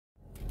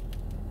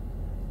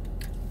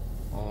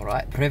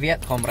Right,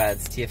 Privyet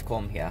comrades,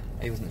 TFCom here.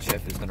 I wasn't sure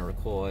if it was going to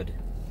record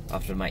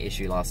after my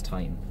issue last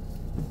time.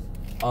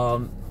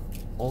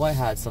 All I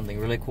had something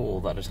really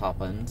cool that had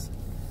happened.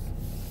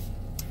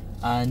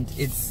 And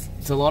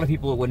to a lot of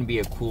people it wouldn't be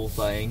a cool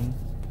thing,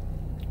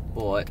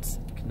 but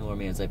ignore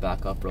me as I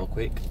back up real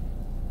quick.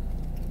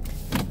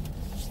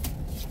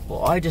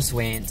 Well, I just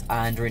went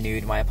and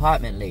renewed my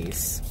apartment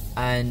lease,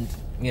 and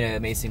you know,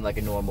 it may seem like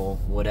a normal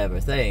whatever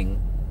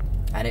thing,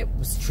 and it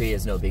was treated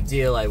as no big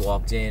deal. I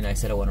walked in, I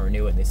said I want to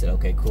renew it, and they said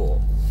okay,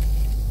 cool,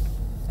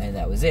 and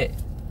that was it.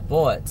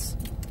 But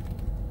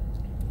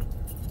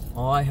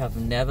I have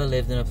never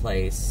lived in a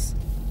place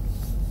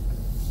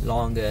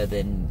longer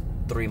than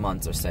 3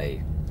 months or so,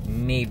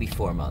 maybe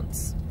 4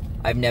 months.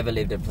 I've never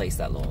lived in a place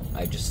that long.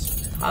 I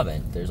just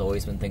haven't. There's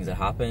always been things that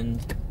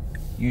happened,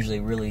 usually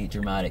really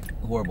dramatic,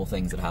 horrible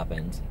things that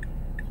happened.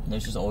 And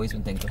there's just always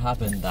been things that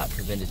happened that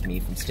prevented me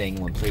from staying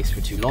in one place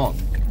for too long.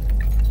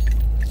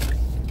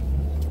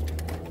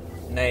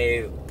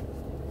 Now,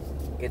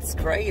 it's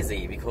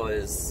crazy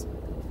because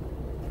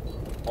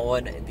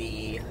on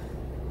the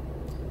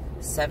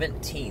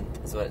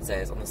 17th, is what it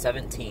says, on the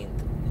 17th,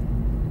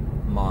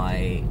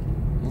 my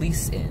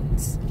lease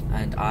ends,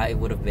 and I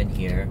would have been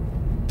here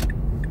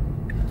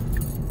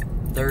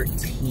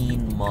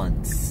 13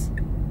 months.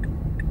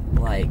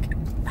 Like,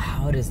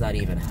 how does that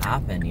even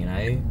happen, you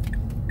know?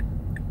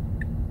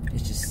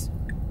 It's just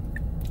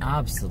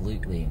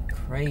absolutely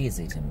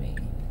crazy to me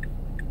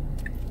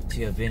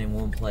to have been in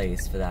one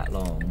place for that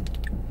long.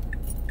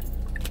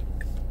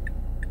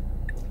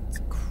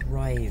 It's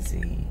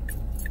crazy.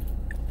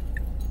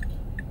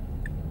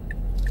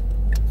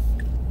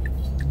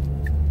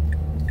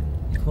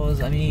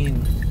 Because, I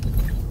mean,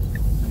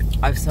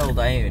 I've settled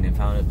down and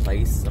found a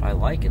place that I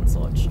like and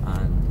such,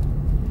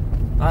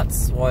 and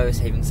that's why I was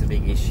having some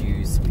big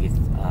issues with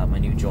my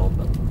new job.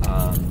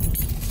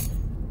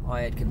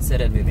 I had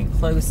considered moving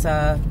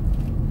closer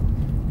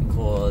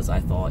because I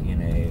thought, you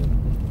know,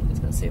 it's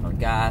going to save on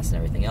gas and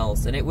everything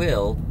else, and it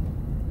will,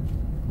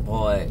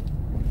 but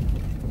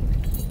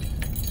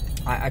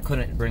I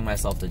couldn't bring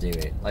myself to do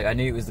it. Like, I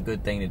knew it was the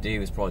good thing to do, it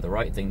was probably the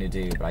right thing to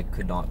do, but I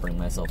could not bring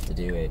myself to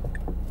do it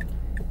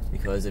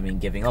because I've been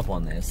giving up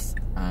on this,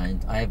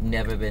 and I have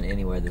never been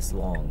anywhere this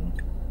long.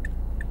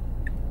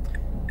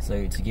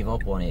 So to give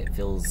up on it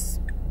feels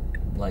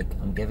like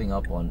I'm giving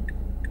up on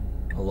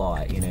a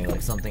lot, you know,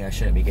 like something I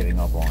shouldn't be giving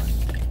up on.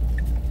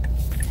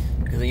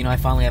 Because, you know, I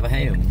finally have a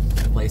home,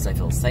 a place I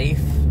feel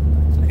safe,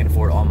 I can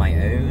afford on my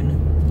own.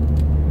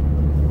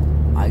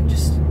 I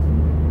just,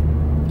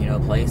 you know,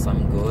 a place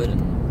I'm good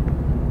and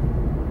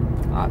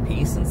at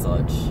peace and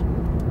such.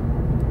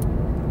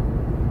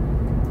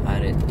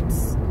 And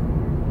it's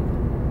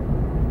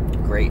a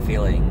great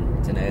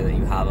feeling to know that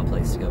you have a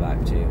place to go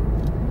back to.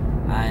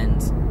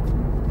 And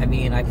I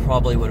mean, I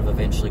probably would have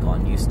eventually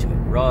gotten used to it,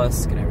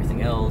 Rusk and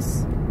everything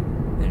else,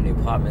 in a new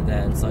apartment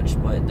there and such,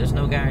 but there's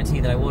no guarantee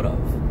that I would have.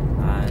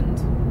 And,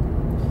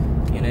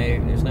 you know,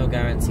 there's no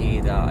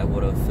guarantee that I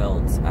would have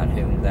felt at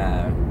home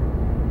there,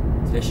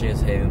 especially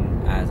as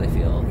home as I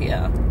feel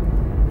here.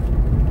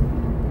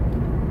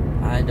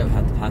 And I've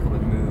had to pack up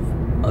and move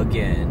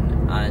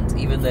again, and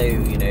even though,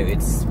 you know,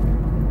 it's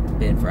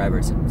been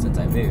forever since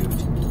I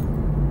moved,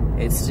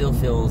 it still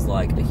feels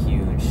like a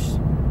huge,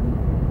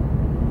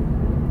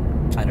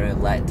 I don't know,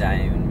 let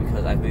down,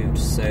 because I've moved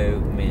so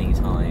many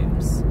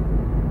times.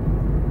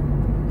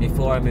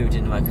 Before I moved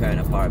into my current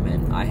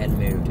apartment, I had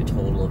moved a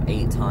total of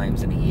 8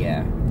 times in a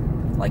year.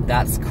 Like,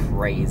 that's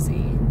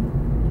crazy.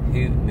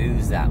 Who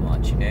moves that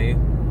much, you know?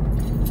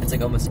 It's like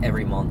almost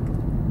every month.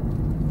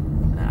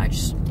 And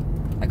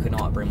I could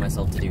not bring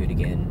myself to do it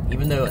again.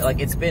 Even though, like,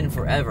 it's been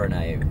forever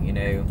now, you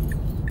know?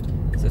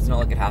 So it's not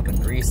like it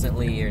happened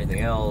recently or anything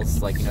else.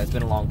 Like, you know, it's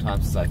been a long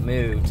time since I've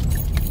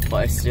moved,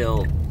 but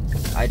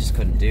I just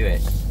couldn't do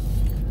it.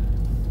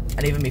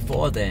 And even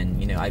before then,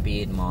 you know, I'd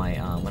be in my,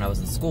 when I was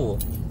in school,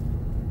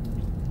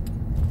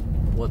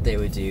 what they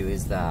would do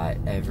is that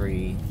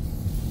every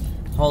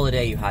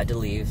holiday you had to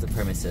leave the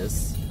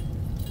premises,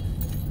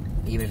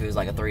 even if it was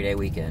like a 3-day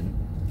weekend,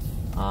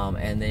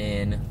 and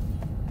then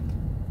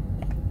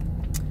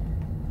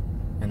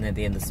at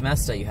the end of the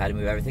semester you had to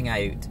move everything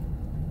out.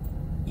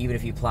 Even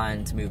if you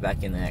planned to move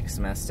back in the next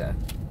semester,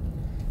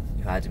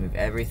 you had to move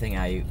everything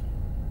out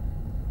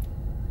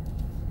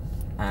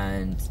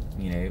and,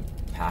 you know,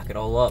 pack it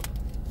all up.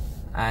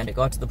 And it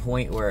got to the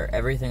point where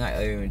everything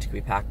I owned could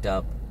be packed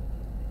up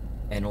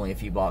in only a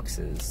few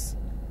boxes.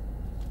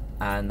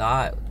 And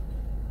that's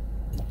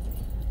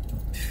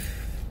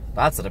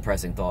a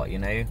depressing thought, you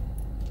know?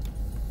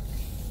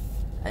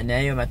 And now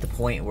I'm at the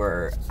point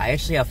where I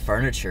actually have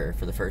furniture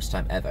for the first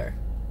time ever.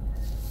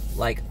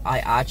 Like, I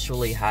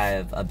actually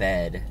have a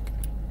bed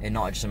and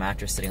not just a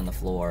mattress sitting on the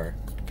floor.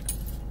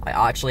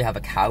 I actually have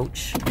a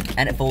couch,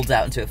 and it folds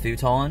out into a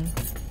futon.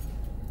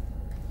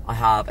 I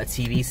have a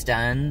TV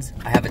stand.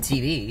 I have a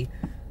TV.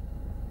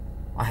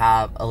 I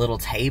have a little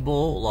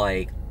table,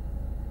 like,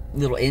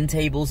 little end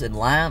tables and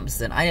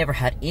lamps, and I never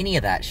had any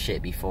of that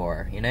shit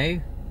before, you know?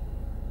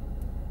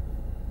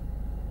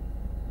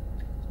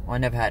 I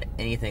never had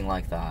anything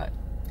like that.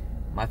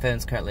 My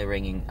phone's currently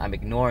ringing. I'm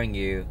ignoring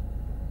you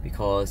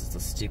because it's a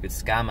stupid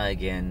scammer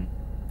again.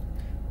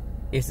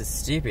 It's a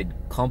stupid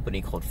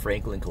company called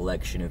Franklin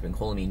Collection who've been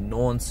calling me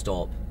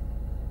non-stop,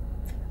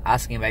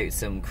 asking about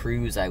some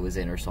cruise I was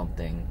in or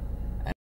something.